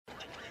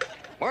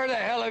Where the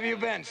hell have you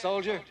been,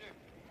 soldier?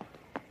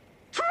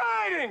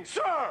 Training,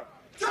 sir!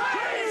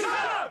 Training,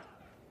 sir!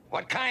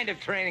 What kind of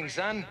training,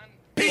 son?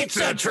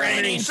 Pizza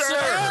training,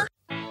 sir!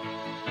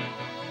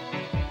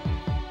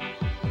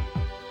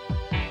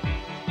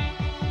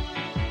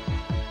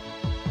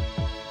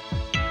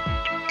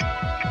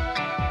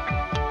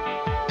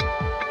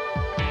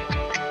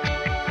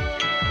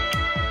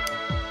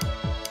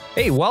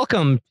 Hey,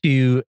 welcome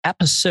to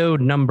episode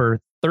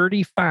number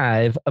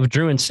 35 of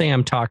Drew and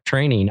Sam Talk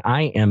Training.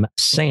 I am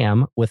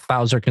Sam with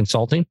Fowler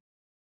Consulting.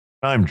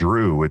 I'm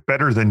Drew with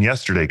Better Than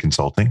Yesterday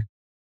Consulting.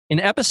 In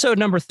episode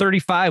number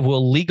 35,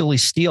 we'll legally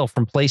steal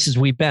from places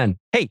we've been.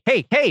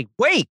 Hey,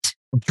 wait.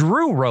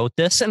 Drew wrote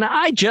this and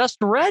I just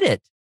read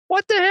it.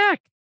 What the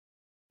heck?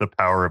 The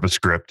power of a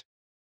script.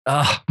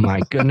 Oh,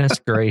 my goodness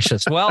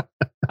gracious. Well,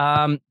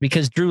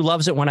 because Drew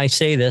loves it when I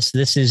say this,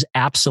 this is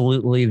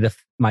absolutely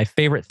my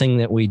favorite thing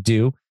that we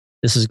do.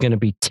 This is going to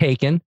be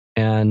taken.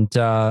 And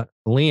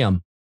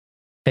Liam,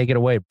 take it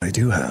away. I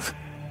do have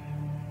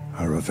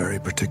are a very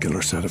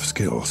particular set of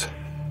skills.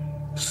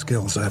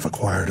 Skills I've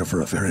acquired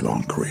over a very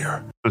long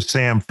career. So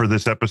Sam, for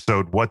this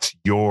episode, what's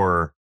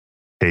your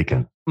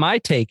taken? My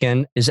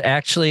taken is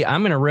actually,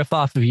 I'm going to riff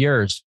off of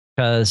yours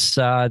because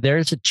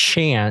there's a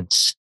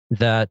chance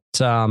that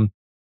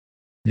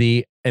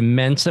the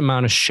immense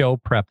amount of show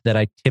prep that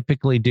I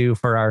typically do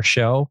for our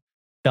show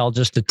fell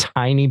just a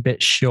tiny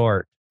bit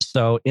short.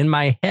 So in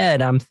my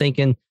head, I'm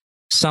thinking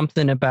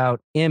something about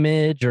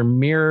image or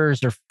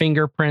mirrors or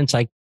fingerprints.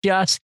 I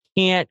just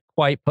can't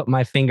quite put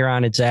my finger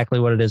on exactly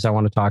what it is I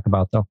want to talk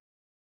about, though.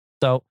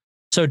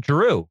 So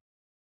Drew,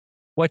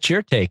 what's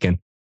your taking?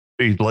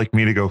 You'd like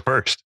me to go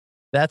first?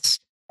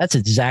 That's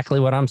exactly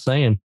what I'm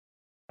saying.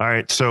 All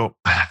right. So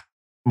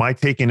my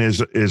taken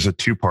is a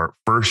two-part.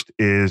 First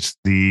is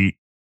the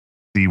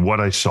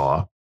what I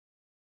saw,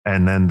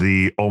 and then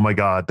the, oh my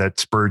God, that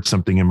spurred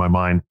something in my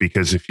mind,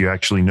 because if you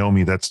actually know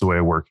me, that's the way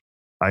I work.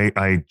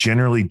 I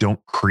generally don't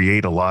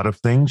create a lot of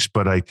things,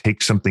 but I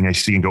take something I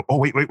see and go, oh,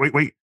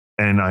 wait.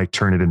 And I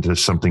turn it into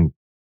something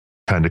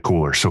kind of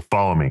cooler. So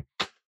follow me.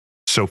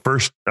 So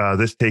first,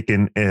 this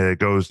taken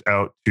goes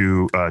out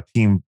to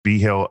Team B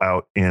Hill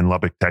out in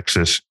Lubbock,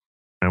 Texas.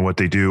 And what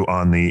they do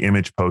on the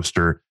image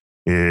poster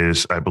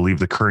is, I believe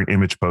the current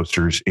image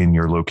posters in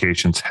your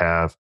locations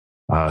have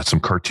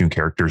some cartoon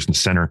characters in the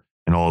center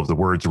and all of the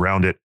words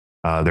around it.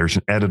 There's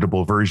an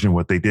editable version.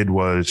 What they did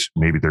was,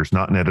 maybe there's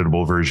not an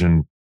editable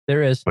version.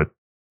 There is. But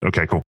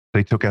okay, cool.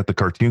 They took out the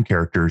cartoon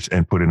characters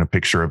and put in a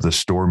picture of the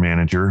store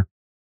manager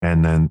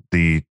and then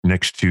the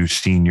next two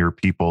senior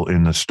people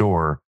in the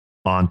store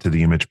onto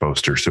the image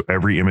poster. So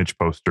every image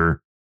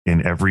poster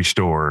in every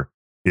store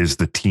is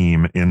the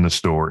team in the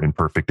store in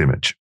perfect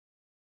image.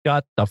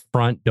 Got the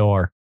front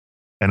door.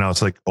 And I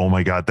was like, oh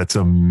my God, that's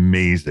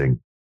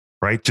amazing.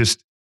 Right?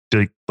 Just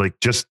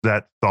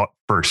that thought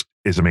first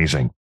is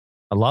amazing.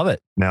 I love it.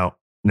 Now,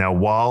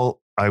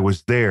 while I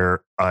was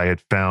there, I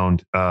had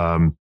found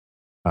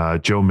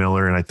Joe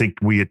Miller, and I think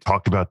we had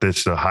talked about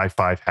this, the high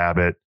five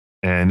habit.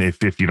 And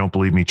if you don't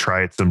believe me,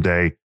 try it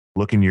someday.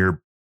 Look in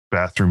your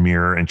bathroom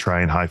mirror and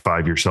try and high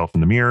five yourself in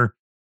the mirror,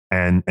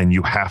 and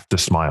you have to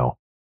smile.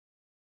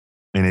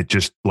 And it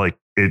just like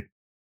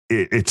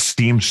it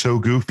seems so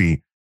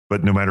goofy,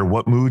 but no matter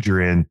what mood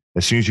you're in,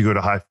 as soon as you go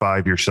to high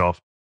five yourself,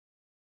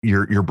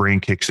 your brain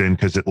kicks in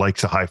because it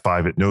likes a high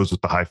five. It knows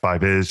what the high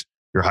five is.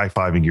 You're high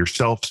fiving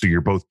yourself, so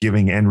you're both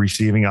giving and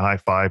receiving a high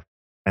five.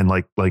 And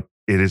like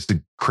it is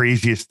the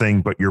craziest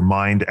thing, but your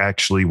mind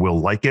actually will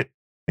like it,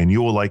 and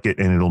you will like it,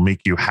 and it'll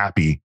make you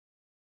happy.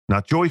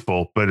 Not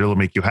joyful, but it'll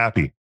make you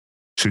happy.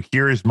 So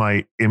here is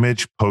my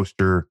image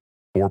poster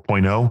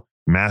 4.0,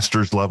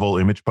 master's level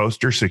image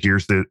poster. So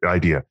here's the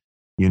idea.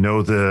 You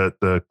know,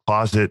 the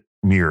closet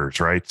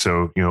mirrors, right?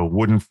 So,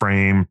 wooden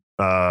frame,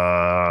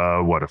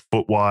 a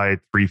foot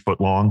wide, 3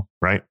 foot long,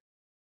 right?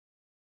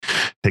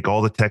 Take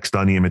all the text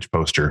on the image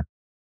poster,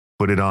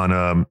 put it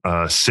on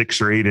a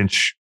 6 or 8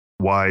 inch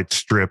wide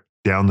strip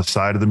down the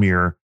side of the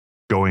mirror,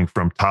 going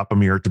from top of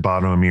mirror to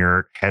bottom of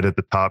mirror, head at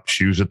the top,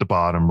 shoes at the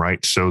bottom,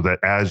 right? So that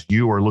as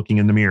you are looking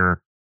in the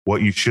mirror,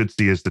 what you should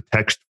see is the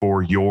text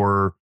for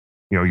your,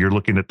 you're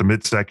looking at the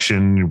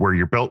midsection where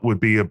your belt would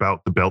be,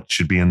 about the belt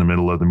should be in the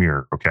middle of the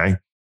mirror. Okay.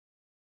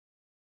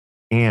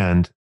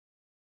 And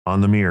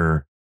on the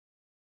mirror,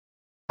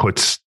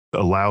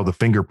 allow the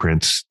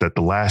fingerprints, that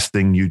the last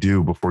thing you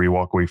do before you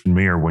walk away from the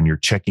mirror when you're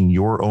checking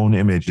your own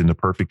image in the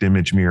perfect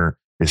image mirror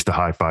is to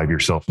high five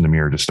yourself in the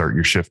mirror, to start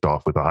your shift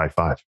off with a high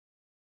five.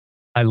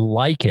 I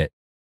like it.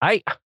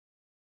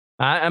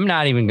 I'm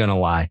not even going to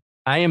lie.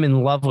 I am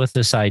in love with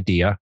this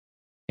idea.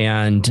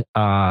 And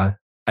I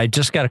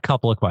just got a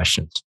couple of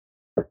questions.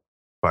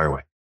 Fire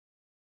away.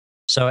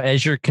 So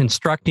as you're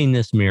constructing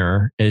this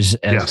mirror, as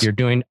Yes. you're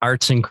doing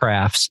arts and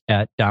crafts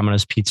at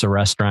Domino's Pizza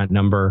Restaurant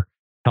number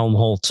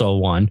Helmholtz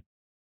 01.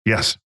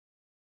 Yes.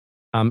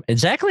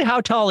 Exactly how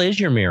tall is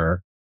your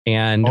mirror?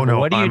 And what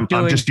are you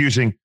doing?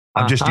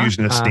 I'm just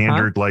using a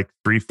standard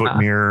 3 foot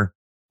mirror.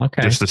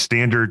 Okay. Just the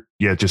standard.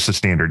 Yeah, just the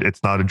standard.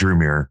 It's not a Drew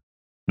mirror.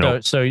 No.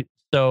 So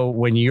So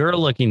when you're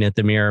looking at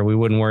the mirror, we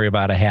wouldn't worry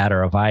about a hat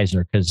or a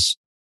visor because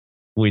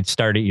we'd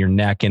start at your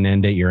neck and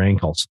end at your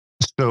ankles.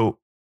 So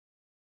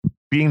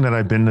being that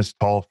I've been this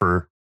tall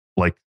for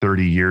like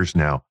 30 years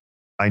now,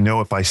 I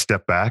know if I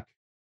step back,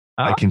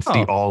 I can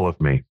see all of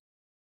me.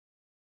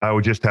 I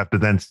would just have to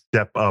then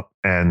step up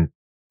and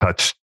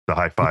touch the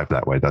high five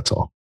that way. That's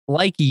all.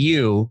 Like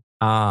you,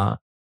 I'm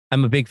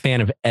a big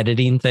fan of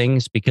editing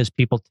things because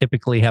people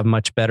typically have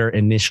much better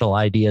initial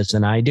ideas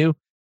than I do.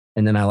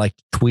 And then I like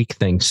to tweak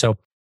things. So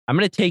I'm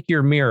going to take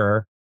your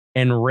mirror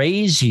and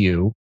raise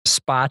you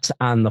spots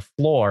on the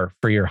floor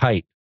for your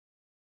height.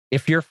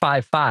 If you're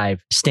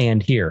 5'5",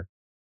 stand here.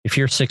 If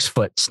you're 6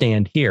 foot,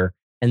 stand here.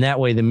 And that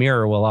way the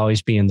mirror will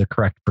always be in the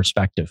correct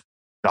perspective.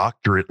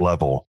 Doctorate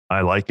level.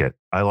 I like it.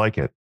 I like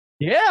it.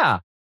 Yeah.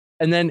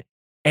 And then,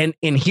 and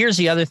here's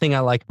the other thing I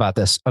like about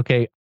this.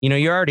 Okay. You know,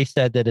 you already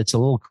said that it's a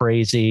little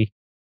crazy.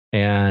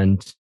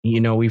 And, you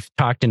know, we've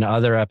talked in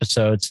other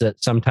episodes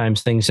that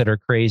sometimes things that are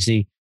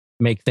crazy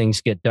make things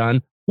get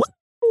done.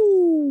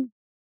 Woo!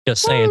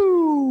 Just saying.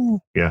 Woo!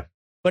 Yeah.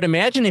 But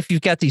imagine if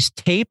you've got these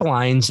tape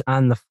lines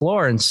on the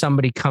floor and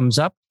somebody comes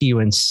up to you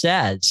and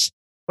says,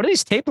 what are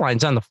these tape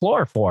lines on the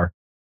floor for?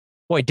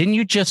 Boy, didn't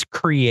you just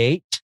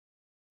create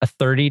a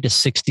 30 to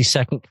 60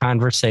 second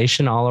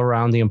conversation all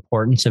around the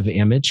importance of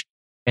image?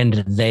 And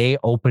they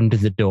opened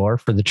the door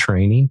for the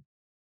training.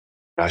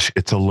 Gosh,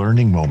 it's a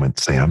learning moment,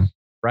 Sam.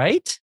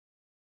 Right?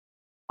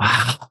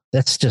 Wow.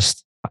 That's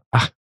just...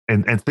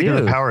 And think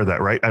of the power of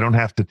that, right? I don't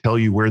have to tell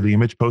you where the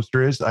image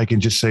poster is. I can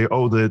just say,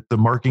 oh, the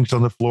markings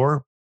on the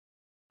floor.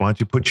 Why don't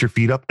you put your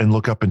feet up and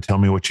look up and tell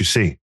me what you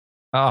see?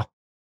 Oh,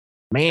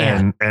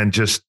 man. And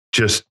just,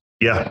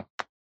 yeah.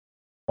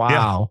 Wow.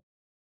 Yeah.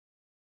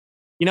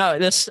 You know,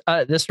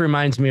 this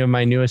reminds me of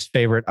my newest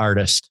favorite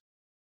artist.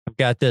 I've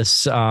got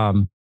this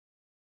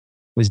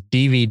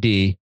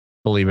DVD,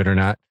 believe it or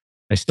not.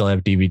 I still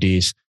have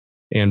DVDs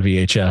and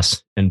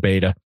VHS and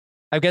beta.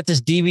 I've got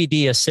this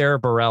DVD of Sarah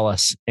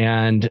Bareilles,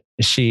 and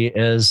she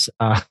is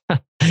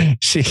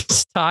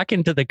she's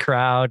talking to the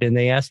crowd, and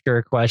they ask her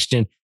a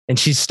question, and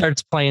she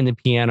starts playing the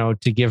piano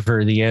to give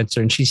her the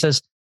answer, and she says,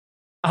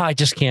 oh, "I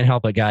just can't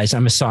help it, guys.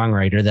 I'm a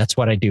songwriter. That's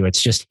what I do.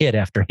 It's just hit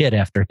after hit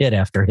after hit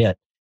after hit."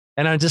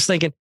 And I'm just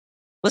thinking,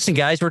 listen,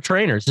 guys, we're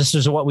trainers. This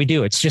is what we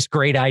do. It's just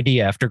great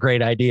idea after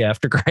great idea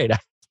after great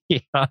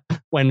idea.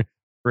 When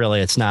really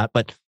it's not,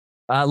 but.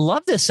 I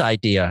love this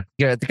idea.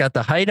 You got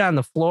the height on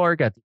the floor,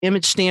 got the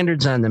image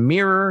standards on the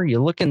mirror.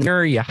 You look in the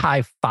mirror, you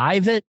high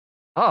five it.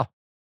 Oh,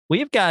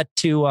 we've got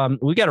to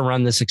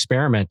run this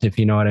experiment, if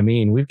you know what I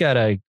mean. We've got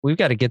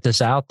to get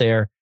this out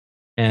there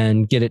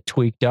and get it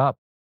tweaked up.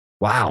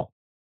 Wow,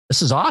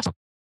 this is awesome.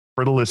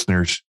 For the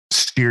listeners,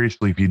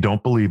 seriously, if you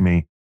don't believe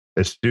me,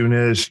 as soon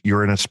as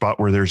you're in a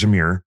spot where there's a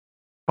mirror,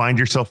 find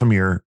yourself a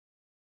mirror,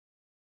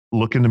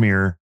 look in the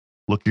mirror,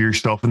 look at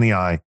yourself in the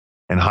eye,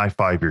 and high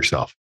five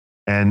yourself.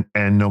 And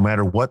no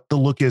matter what the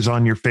look is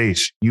on your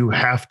face, you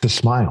have to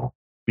smile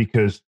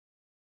because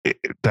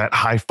that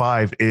high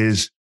five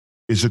is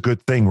a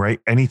good thing, right?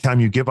 Anytime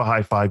you give a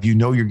high five, you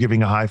know you're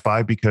giving a high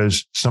five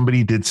because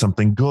somebody did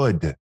something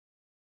good.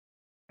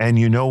 And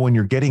you know when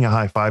you're getting a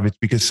high five, it's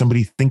because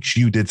somebody thinks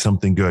you did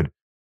something good.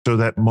 So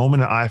that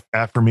moment of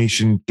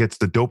affirmation gets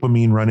the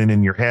dopamine running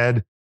in your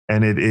head,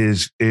 and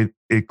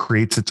it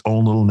creates its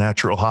own little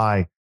natural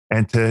high.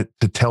 And to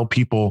tell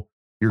people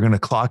you're going to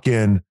clock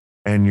in.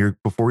 And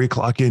before you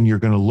clock in, you're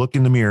going to look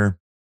in the mirror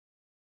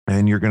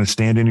and you're going to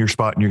stand in your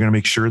spot and you're going to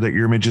make sure that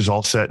your image is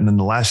all set. And then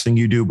the last thing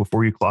you do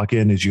before you clock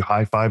in is you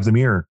high five the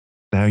mirror.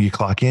 Now you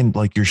clock in,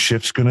 like your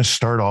shift's going to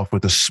start off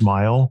with a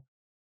smile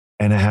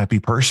and a happy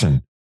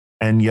person.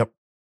 And yep,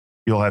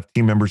 you'll have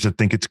team members that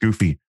think it's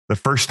goofy. The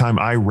first time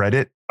I read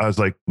it, I was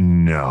like,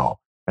 no.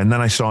 And then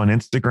I saw on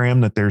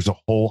Instagram that there's a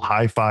whole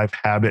high five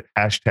habit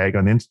hashtag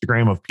on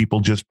Instagram of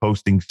people just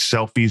posting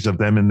selfies of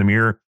them in the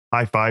mirror,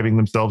 high fiving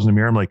themselves in the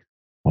mirror. I'm like,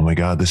 oh my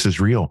God, this is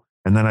real.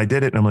 And then I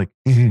did it and I'm like,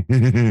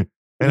 and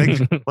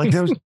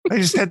I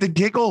just had to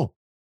giggle.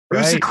 It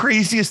was the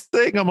craziest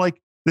thing. I'm like,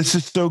 this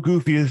is so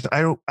goofy.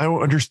 I don't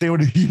understand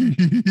what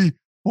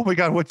oh my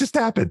God, what just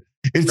happened?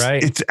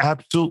 It's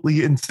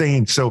absolutely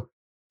insane. So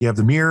you have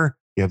the mirror,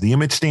 you have the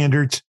image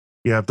standards,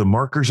 you have the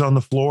markers on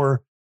the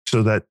floor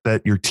so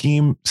that your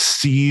team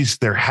sees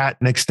their hat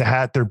next to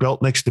hat, their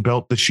belt next to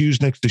belt, the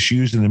shoes next to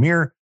shoes in the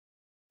mirror.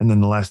 And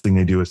then the last thing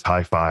they do is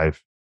high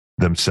five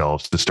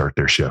themselves to start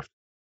their shift.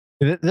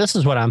 This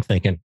is what I'm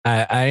thinking.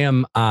 I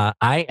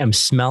am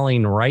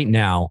smelling right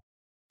now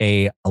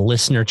a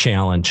listener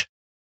challenge.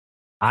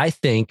 I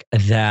think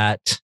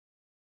that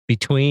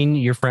between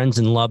your friends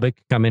in Lubbock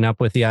coming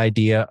up with the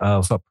idea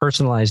of a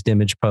personalized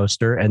image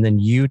poster, and then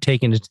you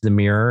taking it to the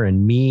mirror,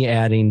 and me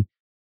adding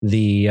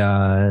the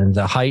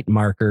height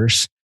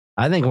markers,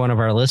 I think one of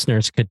our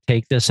listeners could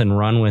take this and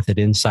run with it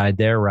inside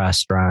their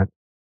restaurant,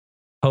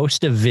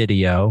 post a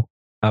video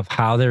of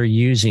how they're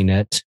using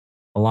it,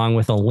 along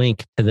with a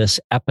link to this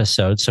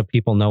episode so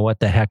people know what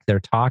the heck they're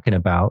talking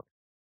about.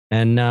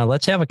 And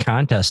let's have a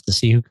contest to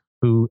see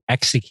who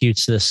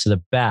executes this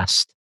the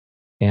best.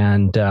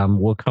 And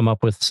we'll come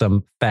up with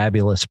some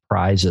fabulous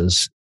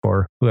prizes.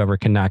 for whoever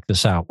can knock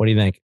this out. What do you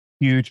think?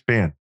 Huge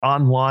fan.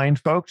 Online,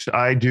 folks,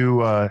 I do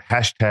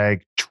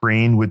hashtag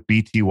train with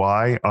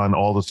BTY on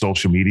all the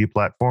social media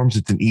platforms.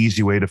 It's an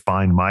easy way to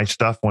find my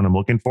stuff when I'm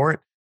looking for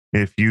it.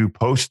 If you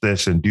post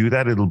this and do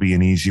that, it'll be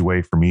an easy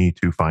way for me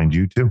to find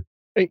you too.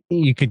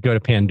 You could go to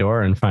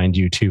Pandora and find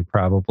you too,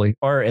 probably,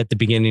 or at the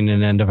beginning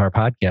and end of our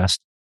podcast.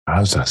 That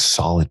was a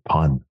solid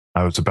pun.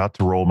 I was about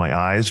to roll my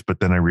eyes, but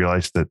then I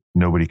realized that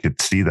nobody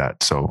could see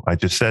that. So I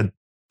just said,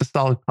 a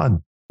solid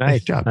pun.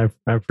 Nice job.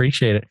 I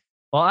appreciate it.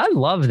 Well, I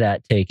love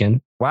that,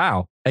 Taken.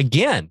 Wow.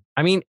 Again,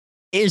 I mean,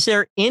 is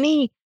there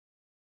any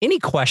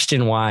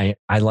question why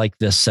I like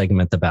this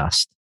segment the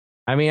best?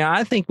 I mean,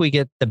 I think we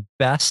get the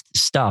best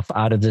stuff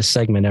out of this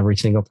segment every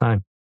single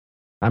time.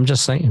 I'm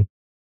just saying.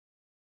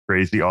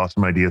 Crazy,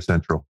 awesome idea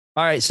central.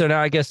 All right, so now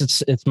I guess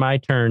it's my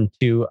turn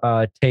to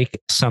take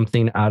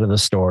something out of the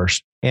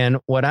stores. And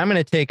what I'm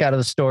going to take out of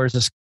the stores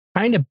is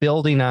kind of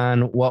building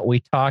on what we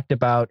talked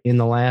about in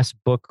the last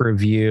book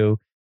review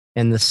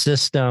and the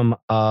system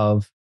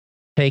of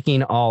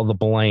taking all the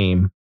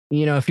blame.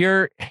 You know, if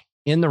you're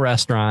in the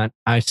restaurant,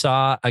 I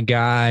saw a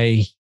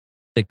guy,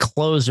 the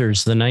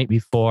closers the night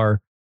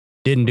before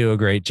didn't do a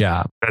great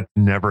job. That's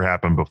never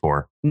happened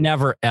before.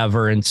 Never,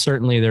 ever. And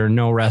certainly there are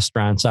no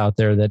restaurants out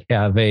there that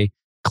have a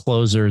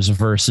closers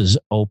versus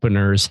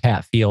openers,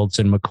 Hatfields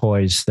and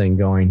McCoys thing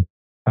going.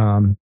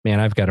 Man,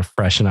 I've got to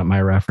freshen up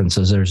my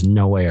references. There's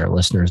no way our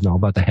listeners know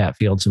about the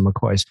Hatfields and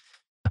McCoys.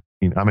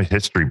 I'm a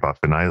history buff,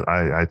 and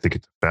I think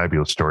it's a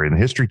fabulous story. And the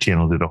History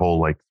Channel did a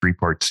whole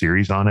 3-part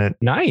series on it.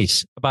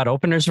 Nice. About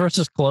openers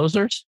versus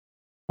closers?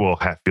 Well,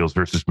 Hatfields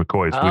versus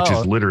McCoys, which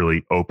is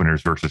literally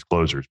openers versus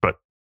closers. But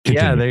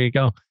continue. Yeah, there you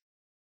go.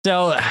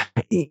 So,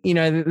 you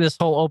know, this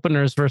whole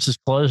openers versus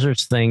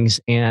closers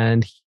things,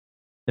 and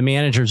the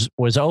managers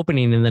was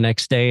opening in the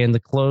next day, and the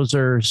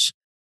closers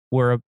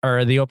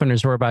the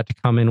openers were about to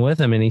come in with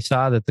him, and he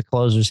saw that the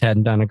closers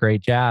hadn't done a great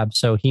job.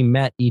 So he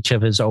met each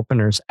of his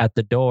openers at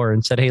the door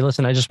and said, "Hey,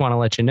 listen, I just want to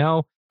let you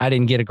know, I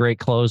didn't get a great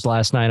close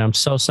last night. I'm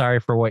so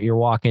sorry for what you're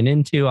walking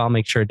into. I'll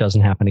make sure it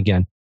doesn't happen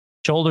again."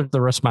 Shouldered the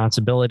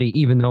responsibility,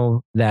 even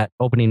though that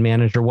opening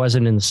manager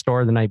wasn't in the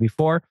store the night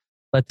before,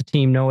 let the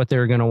team know what they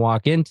were going to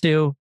walk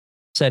into,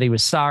 said he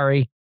was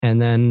sorry,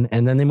 and then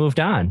they moved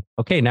on.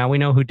 Okay, now we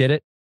know who did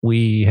it.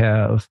 We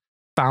have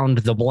found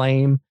the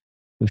blame.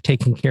 We've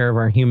taken care of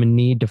our human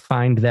need to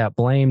find that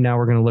blame. Now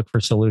we're going to look for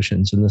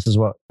solutions. And this is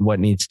what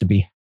needs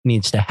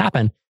to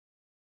happen.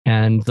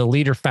 And the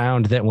leader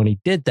found that when he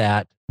did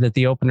that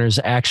the openers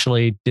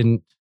actually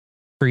didn't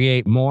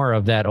create more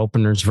of that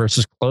openers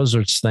versus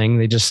closers thing.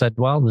 They just said,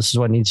 well, this is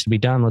what needs to be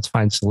done. Let's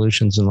find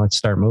solutions and let's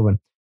start moving.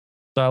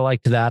 So I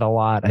liked that a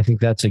lot. I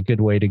think that's a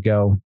good way to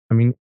go. I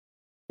mean,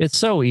 it's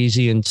so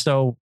easy and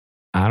so,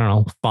 I don't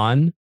know,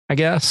 fun, I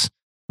guess,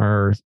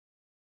 or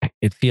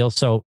it feels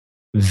so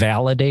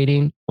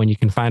validating when you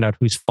can find out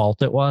whose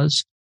fault it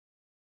was,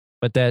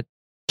 but that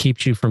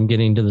keeps you from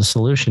getting to the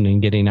solution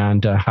and getting on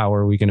to how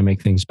are we going to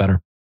make things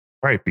better.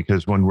 Right.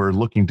 Because when we're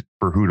looking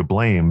for who to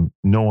blame,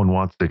 no one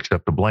wants to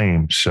accept the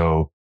blame.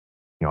 So,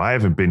 I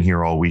haven't been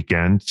here all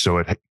weekend, so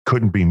it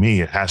couldn't be me.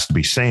 It has to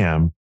be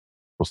Sam.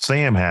 Well,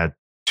 Sam had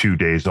 2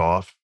 days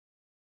off,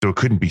 so it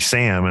couldn't be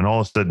Sam. And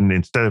all of a sudden,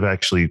 instead of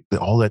actually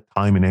all that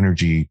time and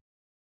energy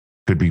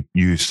could be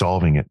used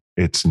solving it,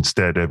 it's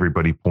instead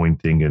everybody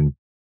pointing and,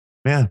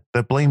 man,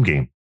 that blame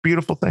game,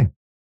 beautiful thing.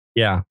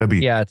 Yeah. That'd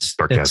be it's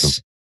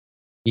sarcasm.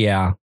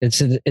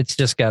 It's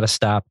just got to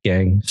stop,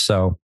 gang.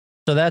 So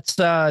that's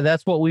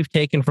what we've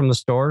taken from the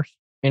stores.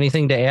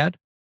 Anything to add?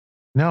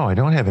 No, I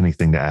don't have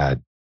anything to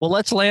add. Well,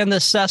 let's land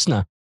this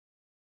Cessna.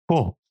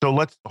 Cool.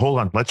 So hold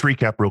on. Let's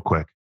recap real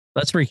quick.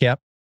 Let's recap.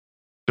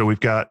 So we've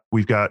got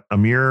a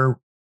mirror.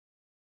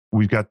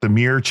 We've got the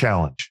mirror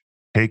challenge.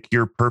 Take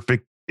your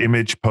perfect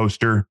image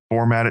poster,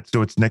 format it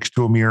so it's next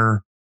to a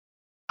mirror,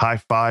 high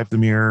five the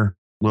mirror,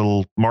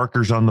 little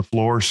markers on the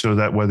floor so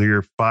that whether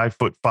you're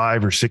 5'5"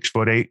 or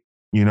 6'8",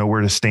 you know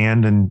where to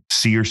stand and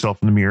see yourself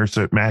in the mirror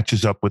so it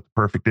matches up with the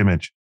perfect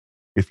image.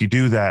 If you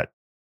do that,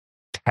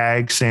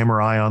 tag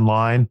Samurai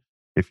online.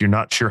 If you're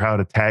not sure how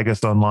to tag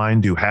us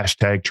online, do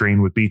hashtag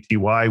train with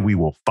BTY. We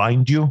will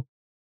find you.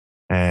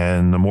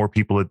 And the more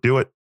people that do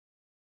it,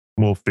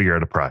 we'll figure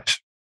out a prize.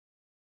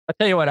 I'll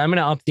tell you what, I'm going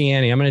to up the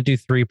ante. I'm going to do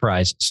 3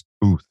 prizes.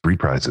 Ooh, 3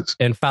 prizes.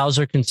 And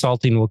Fowler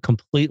Consulting will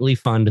completely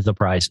fund the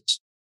prizes.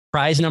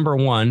 Prize number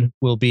 1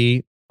 will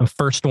be the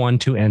first one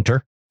to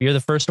enter. You're the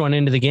first one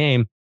into the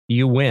game.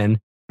 You win.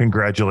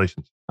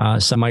 Congratulations.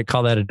 Some might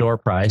call that a door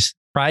prize.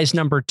 Prize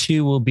number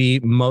 2 will be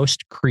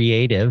most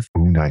creative.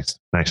 Ooh, nice.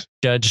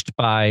 Judged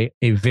by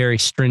a very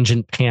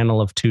stringent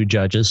panel of 2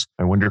 judges.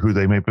 I wonder who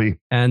they may be.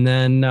 And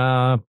then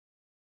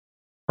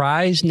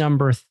prize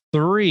number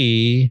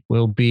 3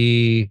 will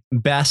be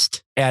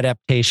best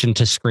adaptation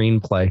to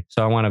screenplay.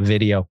 So I want a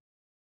video.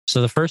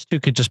 So the first 2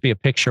 could just be a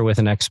picture with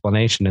an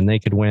explanation and they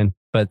could win.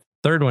 But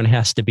third one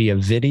has to be a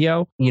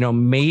video.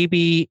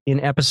 Maybe in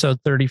episode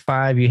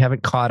 35, you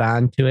haven't caught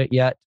on to it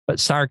yet, but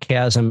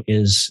sarcasm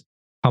is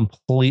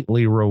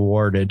completely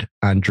rewarded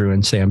on Drew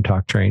and Sam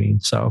Talk Training.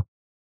 So,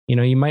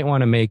 you might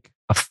want to make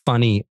a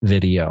funny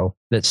video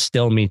that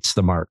still meets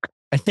the mark.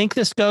 I think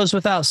this goes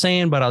without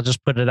saying, but I'll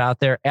just put it out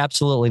there.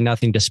 Absolutely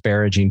nothing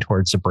disparaging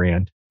towards the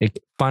brand.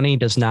 Funny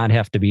does not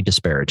have to be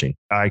disparaging.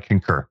 I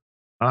concur.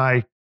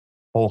 I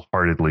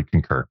wholeheartedly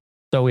concur.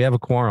 So we have a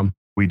quorum.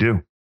 We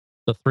do.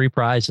 So 3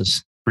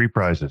 prizes. 3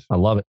 prizes. I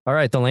love it. All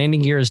right. The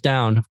landing gear is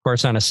down. Of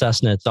course, on a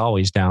Cessna, it's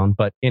always down.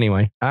 But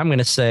anyway, I'm going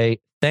to say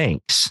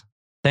thanks.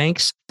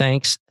 Thanks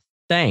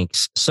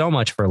so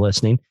much for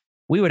listening.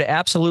 We would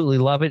absolutely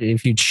love it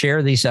if you'd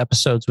share these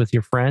episodes with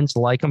your friends,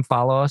 like them,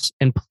 follow us,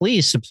 and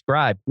please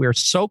subscribe. We're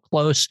so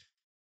close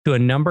to a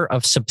number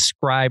of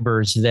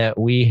subscribers that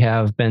we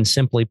have been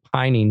simply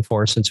pining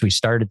for since we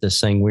started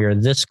this thing. We are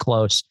this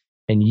close,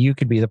 and you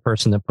could be the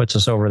person that puts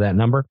us over that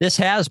number. This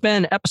has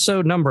been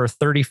episode number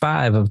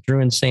 35 of Drew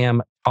and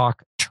Sam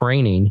Talk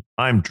Training.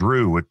 I'm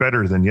Drew with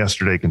Better Than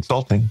Yesterday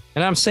Consulting.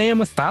 And I'm Sam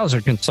with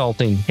Fowler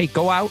Consulting. Hey,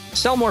 go out,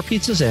 sell more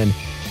pizzas, and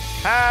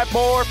have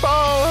more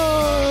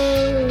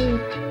fun.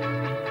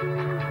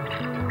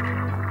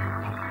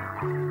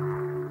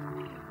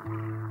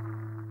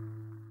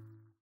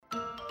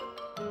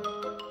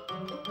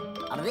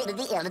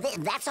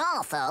 That's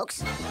all,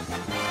 folks.